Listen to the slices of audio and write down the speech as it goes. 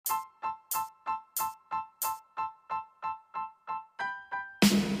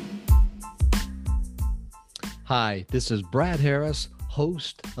Hi, this is Brad Harris,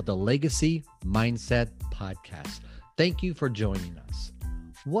 host of the Legacy Mindset Podcast. Thank you for joining us.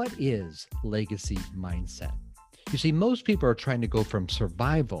 What is legacy mindset? You see, most people are trying to go from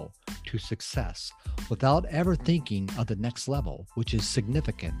survival to success without ever thinking of the next level, which is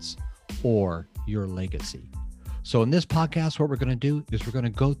significance or your legacy. So in this podcast, what we're going to do is we're going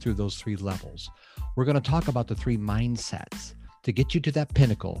to go through those three levels. We're going to talk about the three mindsets to get you to that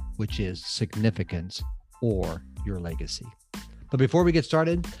pinnacle, which is significance or your legacy. But before we get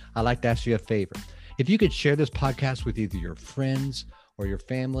started, I'd like to ask you a favor. If you could share this podcast with either your friends or your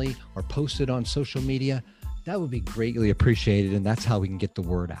family or post it on social media, that would be greatly appreciated. And that's how we can get the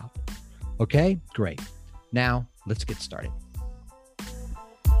word out. Okay, great. Now let's get started.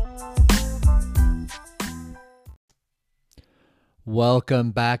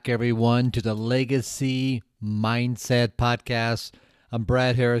 Welcome back, everyone, to the Legacy Mindset Podcast. I'm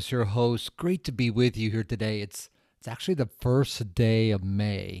Brad Harris, your host. Great to be with you here today. It's actually the first day of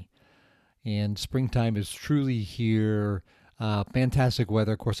May, and springtime is truly here. Fantastic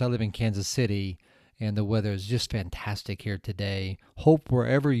weather. Of course, I live in Kansas City, and the weather is just fantastic here today. Hope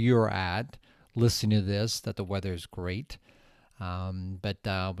wherever you're at listening to this that the weather is great. But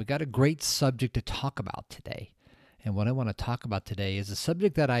we got a great subject to talk about today. And what I want to talk about today is a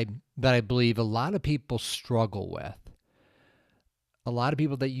subject that I believe a lot of people struggle with. A lot of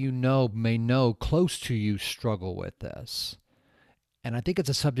people that you know may know close to you struggle with this. And I think it's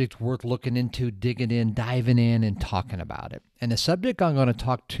a subject worth looking into, digging in, diving in, and talking about it. And the subject I'm going to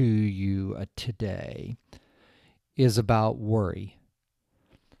talk to you today is about worry.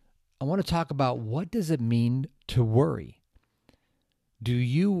 I want to talk about what does it mean to worry. Do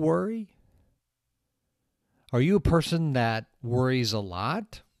you worry? Are you a person that worries a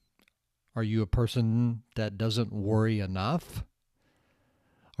lot? Are you a person that doesn't worry enough?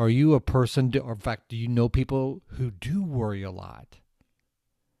 Are you a person, or in fact, do you know people who do worry a lot?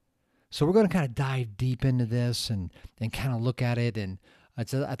 So we're going to kind of dive deep into this and kind of look at it. And I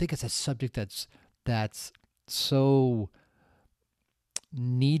think it's a subject that's so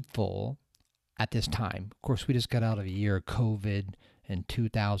needful at this time. Of course, we just got out of a year of COVID in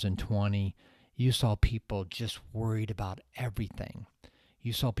 2020. You saw people just worried about everything.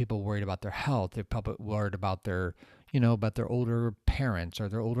 You saw people worried about their health. They're probably worried about their older parents or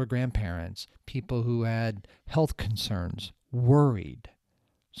their older grandparents, people who had health concerns, worried.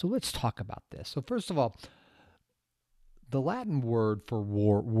 So let's talk about this. So first of all, the Latin word for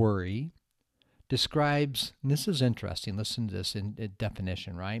worry describes, and this is interesting, listen to this in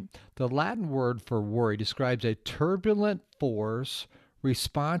definition, right? The Latin word for worry describes a turbulent force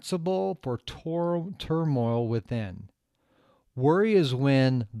responsible for turmoil within. Worry is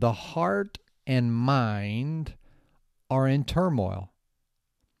when the heart and mind are in turmoil.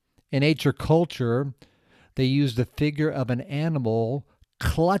 In ancient culture, they used the figure of an animal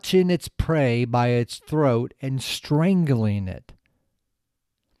clutching its prey by its throat and strangling it.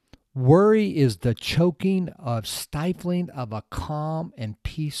 Worry is the choking of stifling of a calm and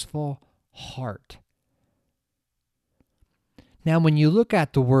peaceful heart. Now, when you look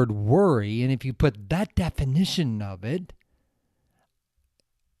at the word worry, and if you put that definition of it,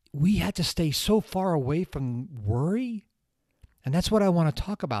 we had to stay so far away from worry. And that's what I want to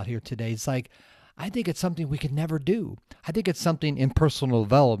talk about here today. It's like, I think it's something we could never do. I think it's something in personal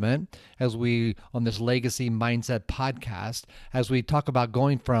development, as we, on this Legacy Mindset podcast, as we talk about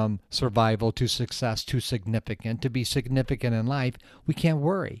going from survival to success to significant, to be significant in life, we can't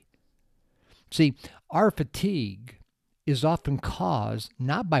worry. See, our fatigue is often caused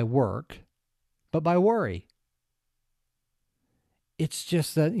not by work, but by worry. It's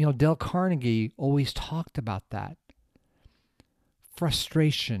just that, Dale Carnegie always talked about that.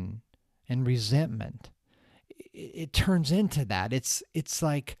 Frustration and resentment. It turns into that. It's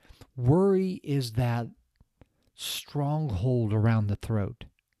like worry is that stronghold around the throat.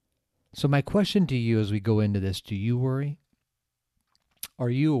 So my question to you as we go into this, do you worry? Are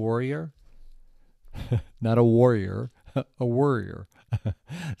you a worrier? Not a warrior, a worrier.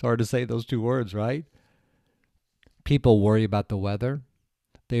 It's hard to say those two words, right? People worry about the weather.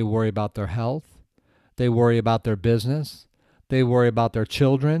 They worry about their health. They worry about their business. They worry about their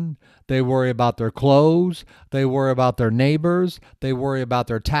children. They worry about their clothes. They worry about their neighbors. They worry about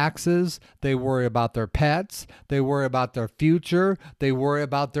their taxes. They worry about their pets. They worry about their future. They worry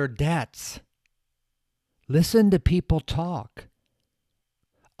about their debts. Listen to people talk.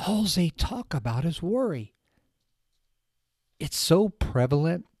 All they talk about is worry. It's so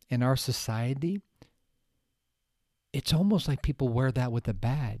prevalent in our society. It's almost like people wear that with a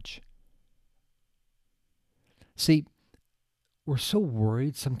badge. See, we're so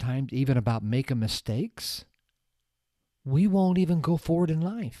worried sometimes even about making mistakes we won't even go forward in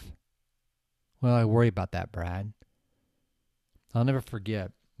life. Well, I worry about that, Brad. I'll never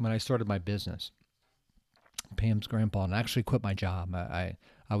forget when I started my business. Pam's grandpa, and I actually quit my job. I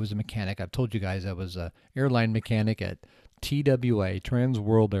was a mechanic. I've told you guys I was a airline mechanic at TWA, Trans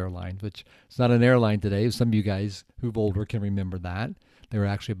World Airlines, which is not an airline today. Some of you guys who've older can remember that. They were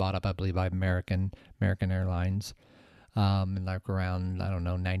actually bought up, I believe, by American Airlines, in like around, I don't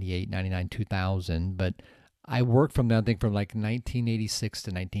know, 98, 99, 2000. But I worked from them, I think, from like 1986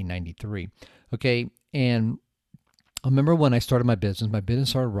 to 1993. Okay, and I remember when I started my business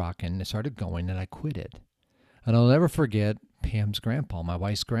started rocking, it started going, and I quit it. And I'll never forget Pam's grandpa, my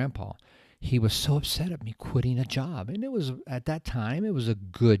wife's grandpa. He was so upset at me quitting a job. And it was, at that time, it was a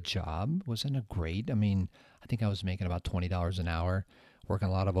good job. It wasn't a great, I think I was making about $20 an hour, working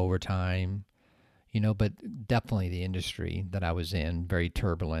a lot of overtime, but definitely the industry that I was in, very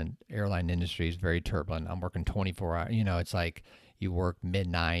turbulent. Airline industry is very turbulent. I'm working 24 hours. It's like you work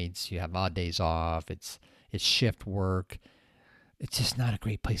midnights, you have odd days off. It's shift work. It's just not a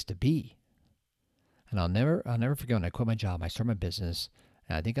great place to be. And I'll never forget when I quit my job. I started my business,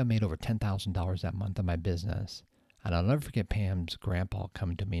 and I think I made over $10,000 that month on my business. And I'll never forget Pam's grandpa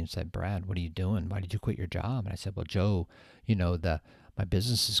coming to me and said, "Brad, what are you doing? Why did you quit your job?" And I said, "Well, Joe, my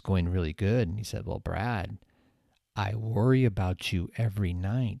business is going really good." And he said, "Well, Brad, I worry about you every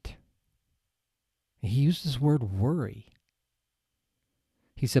night." And he used this word worry.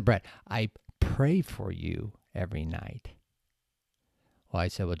 He said, "Brad, I pray for you every night." Well, I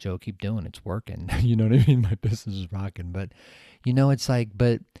said, "Well, Joe, keep doing it. It's working." You know what I mean? My business is rocking. But, it's like,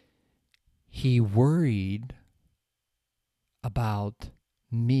 but he worried about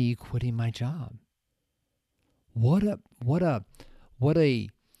me quitting my job. What a,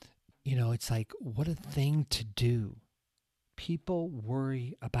 it's like, what a thing to do. People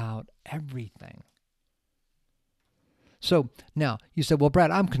worry about everything. So now you said, "Well,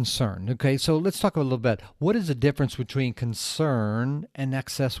 Brad, I'm concerned." Okay, so let's talk a little bit. What is the difference between concern and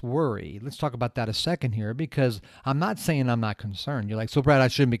excess worry? Let's talk about that a second here, because I'm not saying I'm not concerned. You're like, "So, Brad, I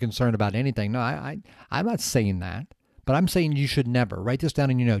shouldn't be concerned about anything." No, I'm not saying that, but I'm saying you should never, write this down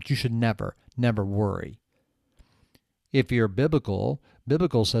in your notes, you should never worry. If you're biblical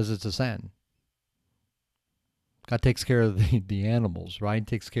says it's a sin. God takes care of the animals, right? He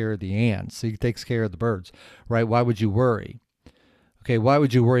takes care of the ants. He takes care of the birds, right? Why would you worry? Okay, why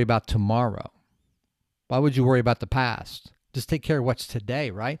would you worry about tomorrow? Why would you worry about the past? Just take care of what's today,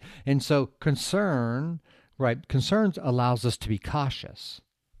 right? And so concern, right? Concerns allows us to be cautious,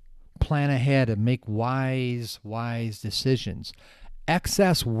 plan ahead, and make wise decisions.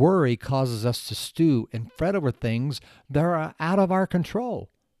 Excess worry causes us to stew and fret over things that are out of our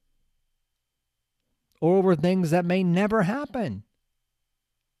control, or over things that may never happen.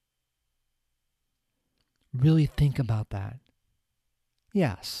 Really think about that.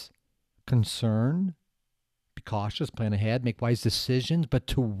 Yes, concern, be cautious, plan ahead, make wise decisions, but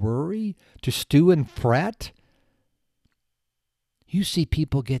to worry, to stew and fret, you see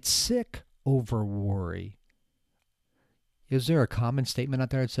people get sick over worry. Is there a common statement out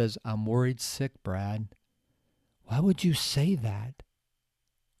there that says, "I'm worried sick, Brad"? Why would you say that?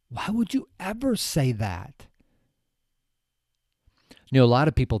 Why would you ever say that? A lot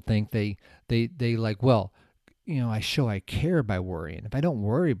of people think they like, well, I show I care by worrying. If I don't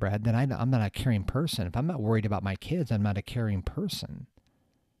worry, Brad, then I'm not a caring person. If I'm not worried about my kids, I'm not a caring person.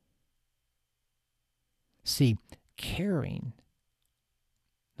 See, caring,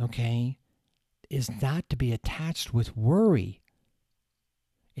 okay, is not to be attached with worry.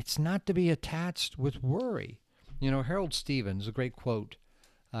 It's not to be attached with worry. Harold Stevens, a great quote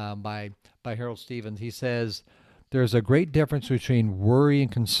by Harold Stevens. He says, "There's a great difference between worry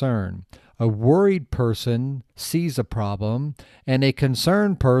and concern. A worried person sees a problem, and a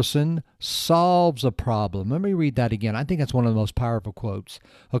concerned person solves a problem." Let me read that again. I think that's one of the most powerful quotes.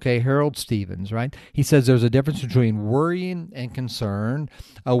 Okay, Harold Stevens, right? He says there's a difference between worrying and concern.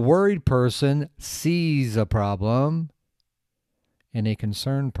 A worried person sees a problem, and a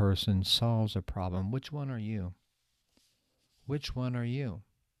concerned person solves a problem. Which one are you? Which one are you?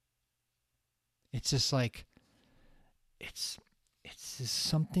 It's just like, it's just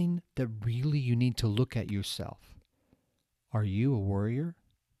something that really you need to look at yourself. Are you a worrier?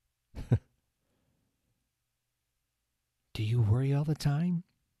 Do you worry all the time?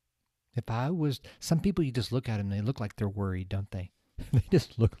 Some people, you just look at them, they look like they're worried, don't they? They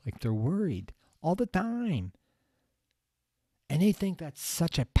just look like they're worried all the time. And they think that's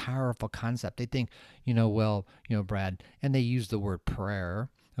such a powerful concept. They think, Brad, and they use the word prayer.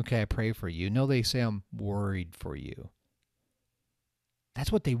 Okay, I pray for you. No, they say, "I'm worried for you."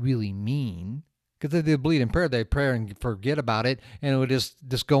 That's what they really mean, Because if they believe in prayer, they pray and forget about it, and it would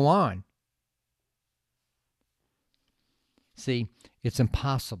just go on. See, it's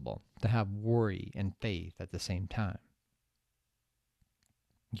impossible to have worry and faith at the same time.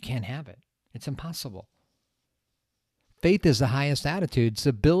 You can't have it. It's impossible. Faith is the highest attitude. It's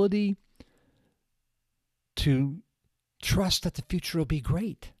the ability to trust that the future will be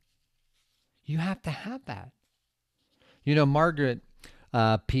great. You have to have that. You know, Margaret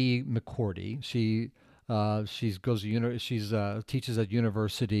P. McCordy, she teaches at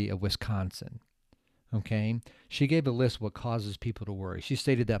University of Wisconsin. Okay, she gave a list of what causes people to worry. She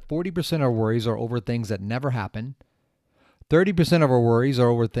stated that 40% of our worries are over things that never happen. 30% of our worries are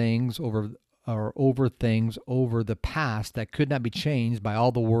over things over the past that could not be changed by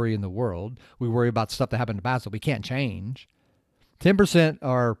all the worry in the world. We worry about stuff that happened in the past that we can't change. 10%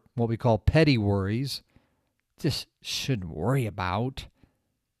 are what we call petty worries, just shouldn't worry about.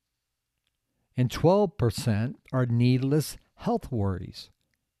 And 12% are needless health worries.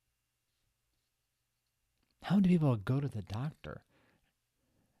 How many people go to the doctor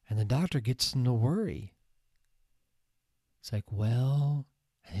and the doctor gets them to worry? It's like, well,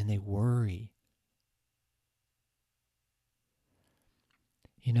 and then they worry.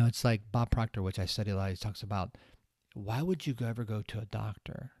 You know, it's like Bob Proctor, which I study a lot, he talks about, why would you ever go to a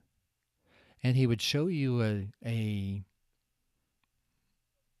doctor? And he would show you an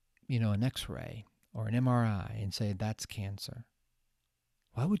X-ray or an MRI and say, that's cancer.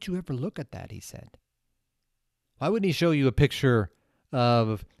 Why would you ever look at that, he said. Why wouldn't he show you a picture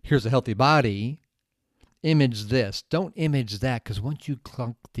of, here's a healthy body, image this. Don't image that, because once you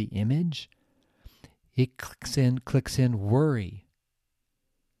click the image, it clicks in worry.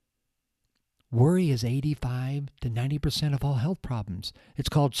 Worry is 85 to 90% of all health problems. It's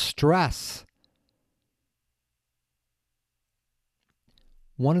called stress.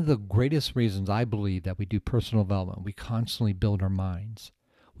 One of the greatest reasons I believe that we do personal development, we constantly build our minds.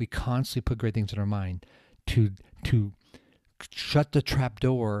 We constantly put great things in our mind to shut the trap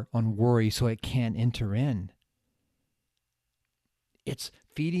door on worry so it can't enter in. It's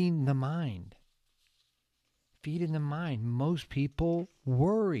feeding the mind. Feeding the mind. Most people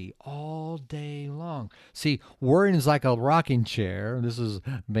worry all day long. See, worrying is like a rocking chair. This is,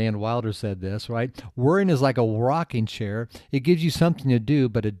 Van Wilder said this, right? Worrying is like a rocking chair. It gives you something to do,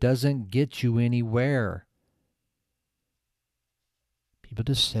 but it doesn't get you anywhere. People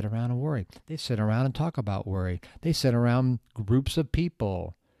just sit around and worry. They sit around and talk about worry. They sit around groups of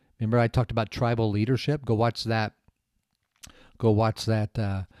people. Remember I talked about tribal leadership? Go watch that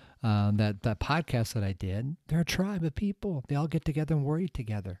that podcast that I did. They're a tribe of people. They all get together and worry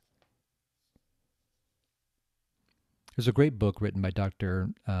together. There's a great book written by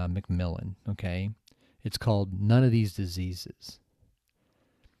Dr. McMillan, okay? It's called None of These Diseases.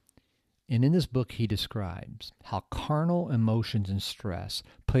 And in this book, he describes how carnal emotions and stress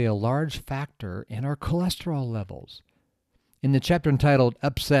play a large factor in our cholesterol levels. In the chapter entitled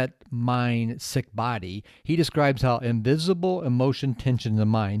Upset Mind, Sick Body, he describes how invisible emotion tension in the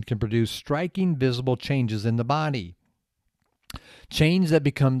mind can produce striking visible changes in the body. Changes that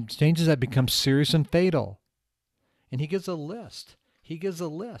become serious and fatal. And he gives a list. He gives a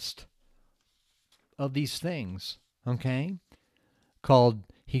list of these things, okay? Called,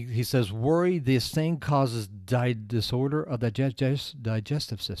 he says, worry, this thing causes disorder of the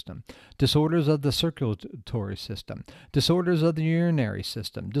digestive system, disorders of the circulatory system, disorders of the urinary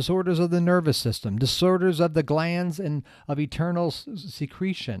system, disorders of the nervous system, disorders of the glands and of internal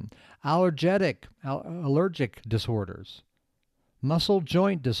secretion, allergic disorders, muscle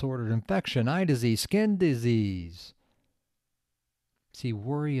joint disorder, infection, eye disease, skin disease. See,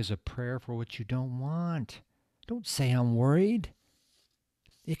 worry is a prayer for what you don't want. Don't say I'm worried.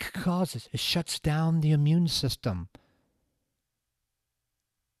 It causes, it shuts down the immune system.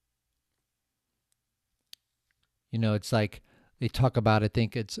 You know, it's like they talk about, I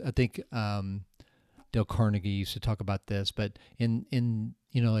think Dale Carnegie used to talk about this, but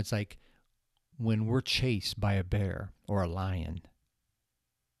it's like when we're chased by a bear or a lion,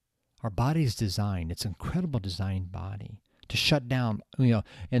 our body's designed, it's an incredible designed body to shut down,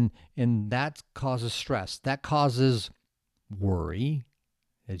 and that causes stress. That causes worry,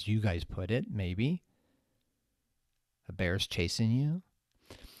 as you guys put it, maybe. A bear's chasing you.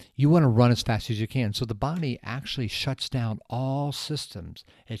 You want to run as fast as you can. So the body actually shuts down all systems.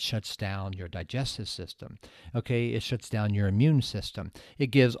 It shuts down your digestive system. Okay, it shuts down your immune system. It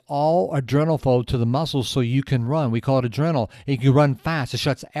gives all adrenal flow to the muscles so you can run. We call it adrenal. You can run fast. It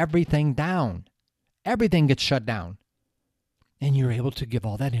shuts everything down. Everything gets shut down. And you're able to give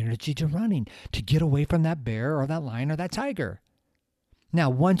all that energy to running, to get away from that bear or that lion or that tiger. Now,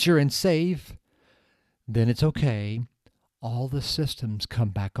 once you're in safe, then it's okay. All the systems come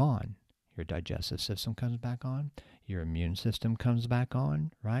back on. Your digestive system comes back on. Your immune system comes back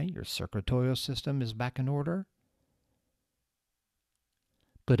on, right? Your circulatory system is back in order.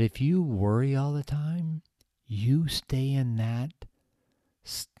 But if you worry all the time, you stay in that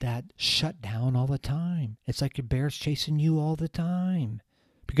shut down all the time. It's like your bear's chasing you all the time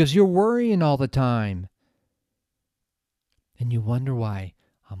because you're worrying all the time. And you wonder why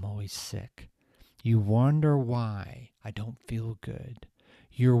I'm always sick. You wonder why I don't feel good.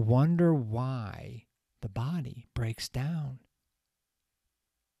 You wonder why the body breaks down.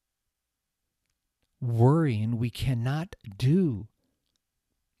 Worrying we cannot do.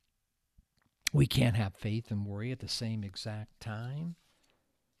 We can't have faith and worry at the same exact time.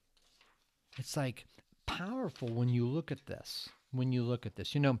 It's like powerful when you look at this.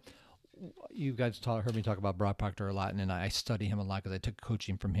 You know, you guys heard me talk about Broad Proctor a lot, and I study him a lot because I took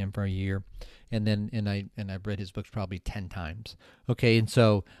coaching from him for a year, and I've read his books probably 10 times. Okay, and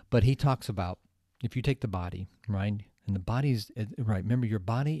so, but he talks about if you take the body, right, and the body's right. Remember, your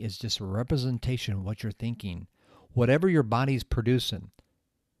body is just a representation of what you're thinking, whatever your body's producing.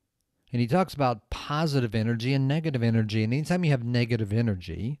 And he talks about positive energy and negative energy. And anytime you have negative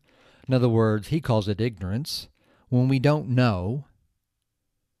energy, in other words, he calls it ignorance, when we don't know,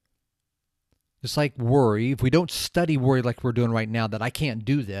 it's like worry. If we don't study worry like we're doing right now, that I can't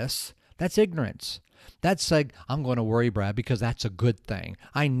do this, that's ignorance. That's like, I'm going to worry, Brad, because that's a good thing.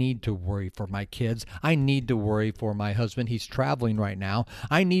 I need to worry for my kids. I need to worry for my husband. He's traveling right now.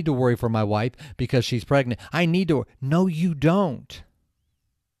 I need to worry for my wife because she's pregnant. I need to. No, you don't.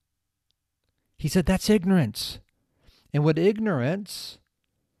 He said that's ignorance. And what ignorance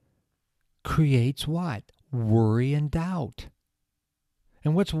creates what? Worry and doubt.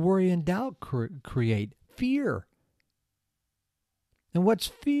 And what's worry and doubt create? Fear. And what's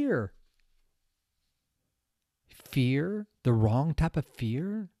fear? Fear, the wrong type of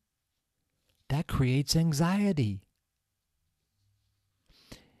fear, that creates anxiety.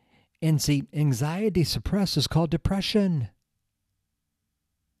 And see, anxiety suppressed is called depression.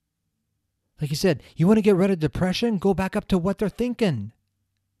 Like you said, you want to get rid of depression? Go back up to what they're thinking.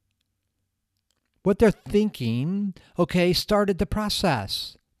 What they're thinking, okay, started the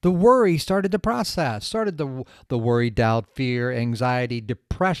process. The worry started the process. Started the worry, doubt, fear, anxiety,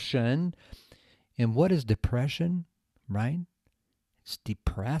 depression. And what is depression, right? It's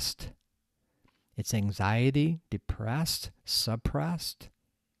depressed. It's anxiety, depressed, suppressed.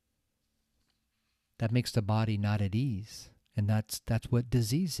 That makes the body not at ease. And that's what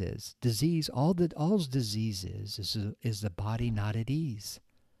disease is. Disease, all disease is the body not at ease.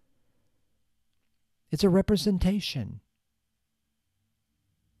 It's a representation.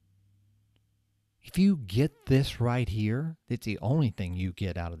 If you get this right here, it's the only thing you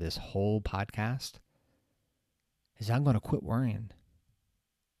get out of this whole podcast, is I'm going to quit worrying.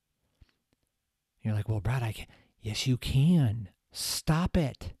 You're like, well, Brad, I can. Yes, you can. Stop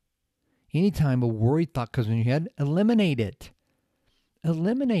it. Anytime a worried thought comes in your head, eliminate it.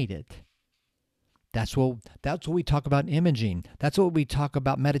 Eliminate it. That's what we talk about in imaging. That's what we talk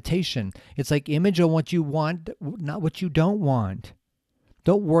about meditation. It's like image on what you want, not what you don't want.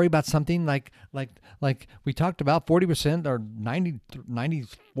 Don't worry about something like we talked about 40% or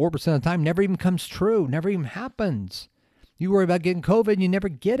 94% of the time never even comes true, never even happens. You worry about getting COVID and you never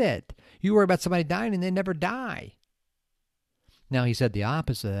get it. You worry about somebody dying and they never die. Now, he said the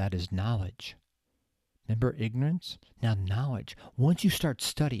opposite of that is knowledge. Remember ignorance? Now knowledge. Once you start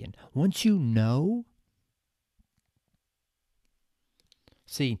studying, once you know,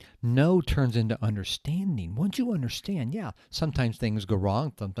 see, know turns into understanding. Once you understand, yeah, sometimes things go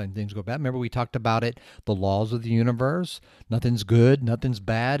wrong, sometimes things go bad. Remember we talked about it, the laws of the universe. Nothing's good, nothing's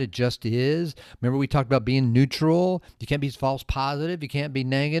bad, it just is. Remember we talked about being neutral. You can't be false positive, you can't be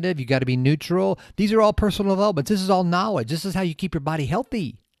negative, you got to be neutral. These are all personal developments. This is all knowledge. This is how you keep your body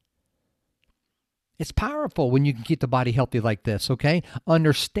healthy. It's powerful when you can keep the body healthy like this, okay?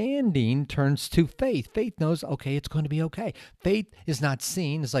 Understanding turns to faith. Faith knows, okay, it's going to be okay. Faith is not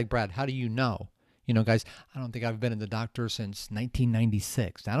seen. It's like, Brad, how do you know? You know, guys, I don't think I've been in the doctor since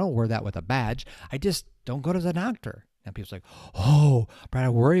 1996. I don't wear that with a badge. I just don't go to the doctor. Now people's like, oh, Brad, I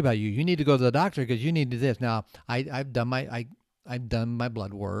worry about you. You need to go to the doctor because you need to do this. Now, I've done my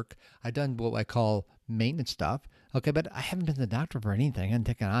blood work. I've done what I call maintenance stuff. Okay, but I haven't been to the doctor for anything. I haven't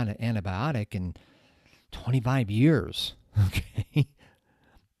taken an antibiotic and 25 years, okay?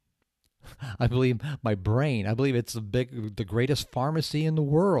 I believe my brain, I believe it's the greatest pharmacy in the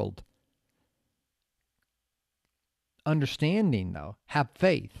world. Understanding, though, have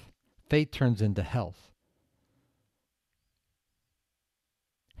faith. Faith turns into health.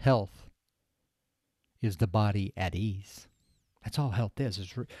 Health is the body at ease. That's all health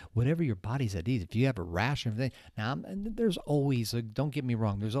is whatever your body's at ease. If you have a rash and everything, now and there's always, don't get me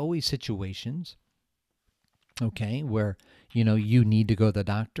wrong, there's always situations, okay, where you need to go to the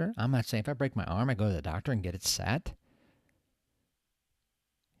doctor. I'm not saying if I break my arm, I go to the doctor and get it set.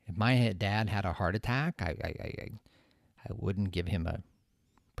 If my dad had a heart attack, I wouldn't give him a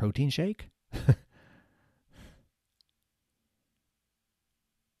protein shake.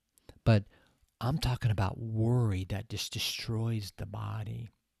 But I'm talking about worry that just destroys the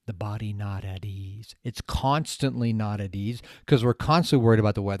body not at ease. It's constantly not at ease because we're constantly worried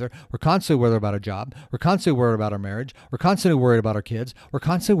about the weather. We're constantly worried about our job. We're constantly worried about our marriage. We're constantly worried about our kids. We're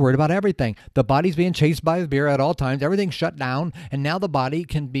constantly worried about everything. The body's being chased by the bear at all times. Everything's shut down, and now the body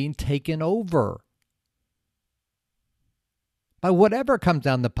can be taken over by whatever comes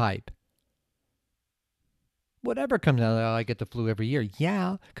down the pipe. Whatever comes out, I get the flu every year.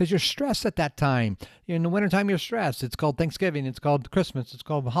 Yeah, because you're stressed at that time. In the wintertime, you're stressed. It's called Thanksgiving. It's called Christmas. It's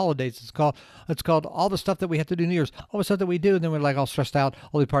called holidays. It's called all the stuff that we have to do New Year's. All the stuff that we do, and then we're like all stressed out.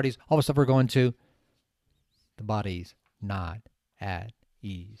 All the parties, all the stuff we're going to. The body's not at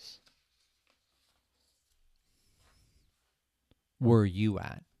ease. Where are you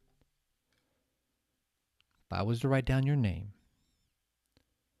at? If I was to write down your name,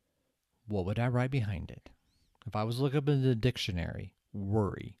 what would I write behind it? If I was to look up in the dictionary,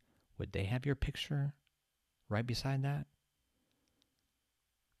 worry, would they have your picture right beside that?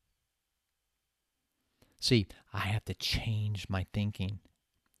 See, I have to change my thinking.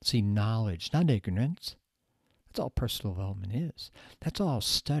 See, knowledge, not ignorance. That's all personal development is. That's all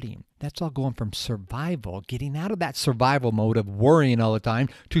studying. That's all going from survival, getting out of that survival mode of worrying all the time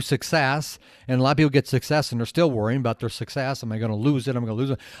to success. And a lot of people get success and they're still worrying about their success. Am I going to lose it? Am I going to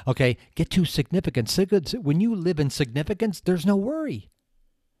lose it? Okay, get to significance. When you live in significance, there's no worry.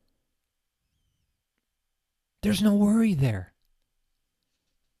 There's no worry there.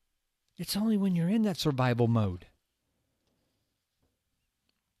 It's only when you're in that survival mode.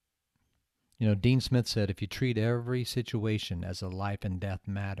 Dean Smith said, if you treat every situation as a life and death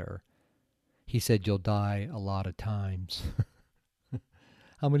matter, he said you'll die a lot of times.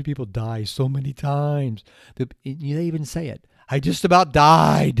 How many people die so many times? They even say it. I just about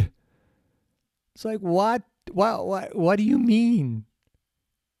died. It's like, what? What do you mean?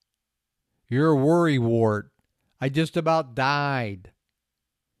 You're a worry wart. I just about died.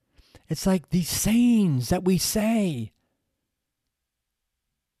 It's like these sayings that we say.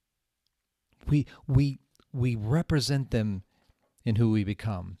 We represent them in who we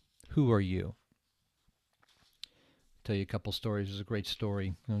become. Who are you? Tell you a couple stories. There's a great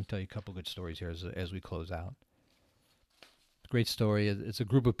story. I'm going to tell you a couple good stories here as we close out. Great story. It's a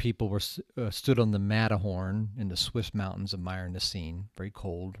group of people were stood on the Matterhorn in the Swiss mountains of Myr-Necine. Very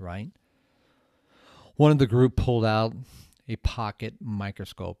cold, right? One of the group pulled out a pocket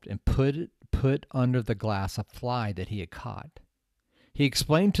microscope and put under the glass a fly that he had caught. He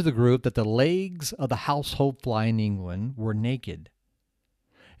explained to the group that the legs of the household fly in England were naked.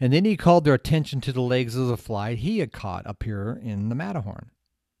 And then he called their attention to the legs of the fly he had caught up here in the Matterhorn.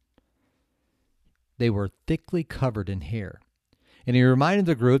 They were thickly covered in hair. And he reminded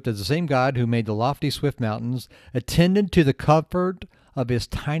the group that the same God who made the lofty swift mountains attended to the comfort of his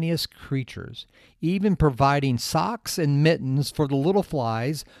tiniest creatures, even providing socks and mittens for the little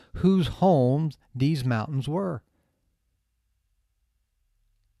flies whose homes these mountains were.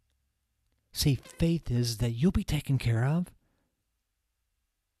 See, faith is that you'll be taken care of.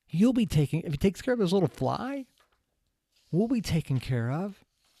 If he takes care of this little fly, we'll be taken care of.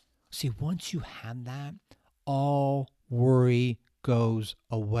 See, once you have that, all worry goes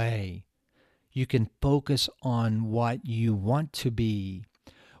away. You can focus on what you want to be,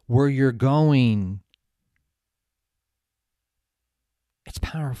 where you're going. It's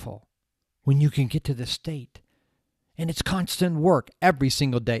powerful when you can get to this state. And it's constant work every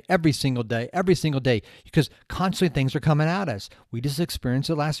single day, because constantly things are coming at us. We just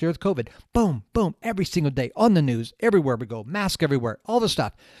experienced it last year with COVID. Boom, boom, every single day on the news, everywhere we go, mask everywhere, all the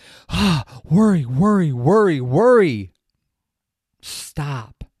stuff. Worry.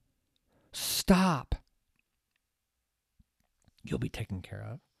 Stop. You'll be taken care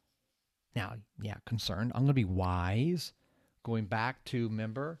of. Now, concerned. I'm going to be wise. Going back to,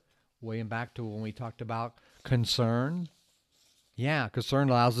 way back to when we talked about concern. Yeah, concern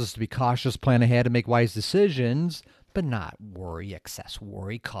allows us to be cautious, plan ahead, and make wise decisions, but not worry. Excess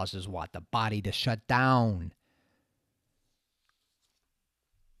worry causes what? The body to shut down.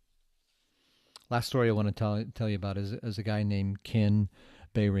 Last story I want to tell you about is a guy named Ken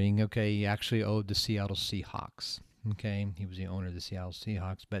Behring. Okay, he actually owed the Seattle Seahawks. Okay, he was the owner of the Seattle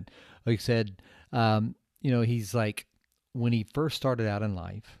Seahawks. But like I said, he's like, when he first started out in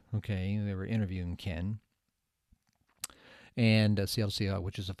life, okay, they were interviewing Ken and Seattle Seahawks,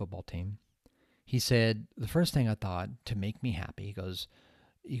 which is a football team. He said, the first thing I thought to make me happy, he goes,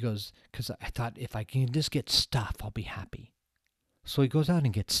 because I thought if I can just get stuff, I'll be happy. So he goes out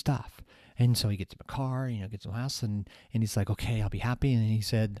and gets stuff. And so he gets him a car, gets him a house, and he's like, okay, I'll be happy. And he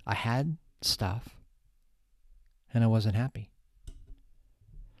said, I had stuff and I wasn't happy.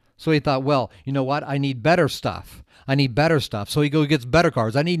 So he thought, well, you know what? I need better stuff. I need better stuff. So he gets better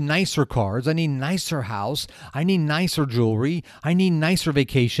cars. I need nicer cars. I need nicer house. I need nicer jewelry. I need nicer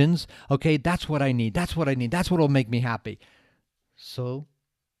vacations. Okay, that's what I need. That's what I need. That's what will make me happy. So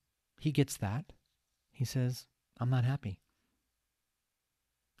he gets that. He says, I'm not happy.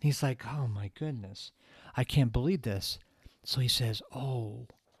 He's like, oh my goodness, I can't believe this. So he says, oh,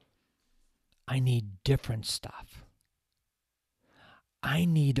 I need different stuff. I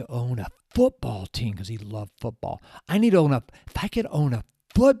need to own a football team because he loved football. If I could own a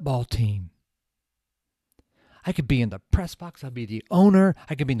football team, I could be in the press box. I'd be the owner.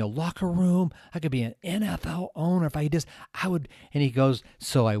 I could be in the locker room. I could be an NFL owner. I would. And he goes,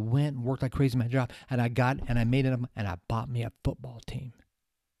 so I went and worked like crazy at my job, and I made it up, and I bought me a football team.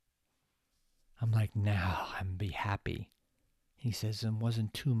 I'm like, now I'm going to be happy. He says, it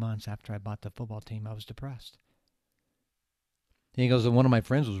wasn't 2 months after I bought the football team, I was depressed. And he goes, and one of my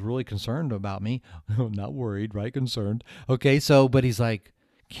friends was really concerned about me. Not worried, right? Concerned. Okay, but he's like,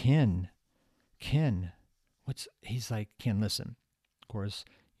 Ken, he's like, Ken, listen. Of course,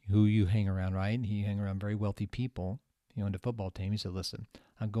 who you hang around, right? He hang around very wealthy people. He owned a football team. He said, listen,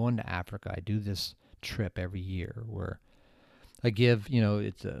 I'm going to Africa. I do this trip every year where I give,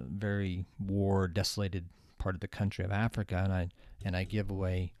 it's a very war-desolated part of the country of Africa, and I give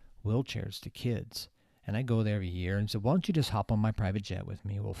away wheelchairs to kids. And I go there every year and said, why don't you just hop on my private jet with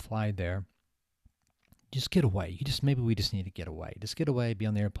me? We'll fly there. Just get away. Maybe we just need to get away. Just get away, be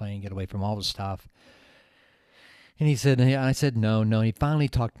on the airplane, get away from all the stuff. And he said, and I said, no. He finally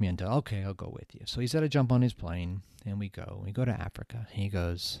talked me into, okay, I'll go with you. So he said, I jump on his plane and we go. We go to Africa. He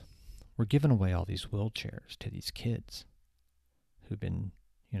goes, we're giving away all these wheelchairs to these kids who've been,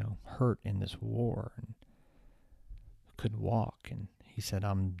 hurt in this war and couldn't walk. And he said,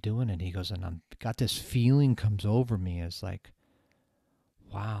 I'm doing it. He goes, and I'm got this feeling comes over me. It's like,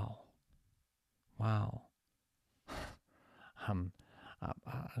 wow. I'm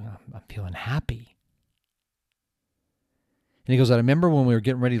feeling happy. And he goes, I remember when we were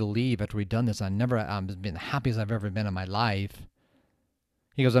getting ready to leave after we'd done this, I've been the happiest I've ever been in my life.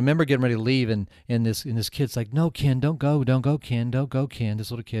 He goes, I remember getting ready to leave, and this kid's like, no, Ken, don't go, Ken, don't go, Ken. This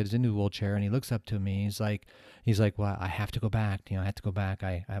little kid is in a wheelchair, and he looks up to me. He's like, well, I have to go back. I have to go back.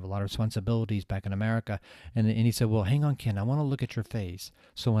 I have a lot of responsibilities back in America. And he said, well, hang on, Ken, I want to look at your face,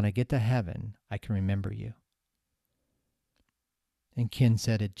 so when I get to heaven, I can remember you. And Ken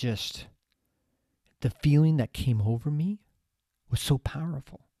said, the feeling that came over me was so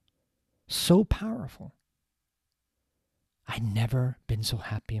powerful. So powerful. I'd never been so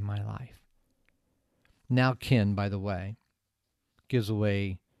happy in my life. Now Ken, by the way, gives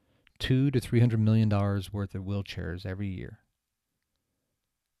away $200 to $300 million worth of wheelchairs every year.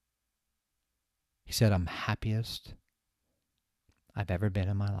 He said, I'm happiest I've ever been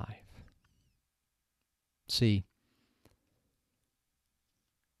in my life. See,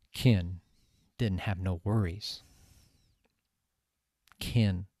 Ken didn't have no worries.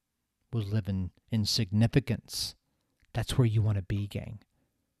 Ken was living in significance. That's where you want to be, gang.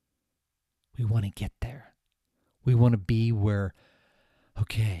 We want to get there. We want to be where,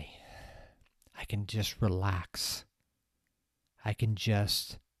 okay, I can just relax. I can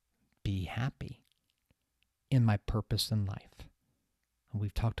just be happy in my purpose in life. And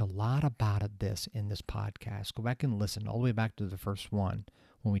we've talked a lot about this in this podcast. Go back and listen all the way back to the first one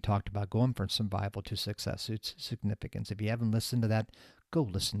when we talked about going from survival to success. It's significance. If you haven't listened to that, go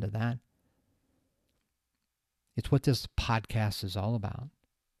listen to that. It's what this podcast is all about.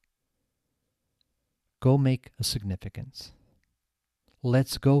 Go make a significance.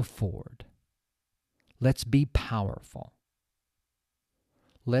 Let's go forward. Let's be powerful.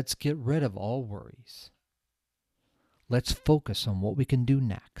 Let's get rid of all worries. Let's focus on what we can do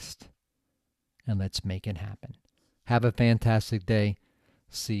next. And let's make it happen. Have a fantastic day.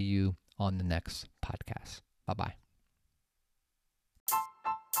 See you on the next podcast. Bye-bye.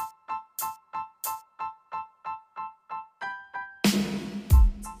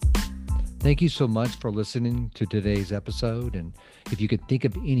 Thank you so much for listening to today's episode. And if you could think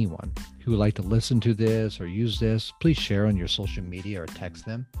of anyone who would like to listen to this or use this, please share on your social media or text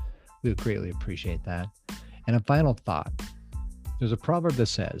them. We would greatly appreciate that. And a final thought. There's a proverb that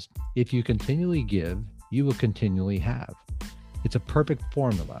says, if you continually give, you will continually have. It's a perfect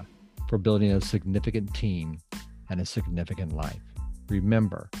formula for building a significant team and a significant life.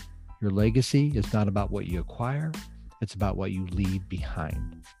 Remember, your legacy is not about what you acquire, it's about what you leave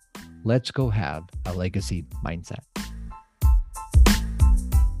behind. Let's go have a legacy mindset.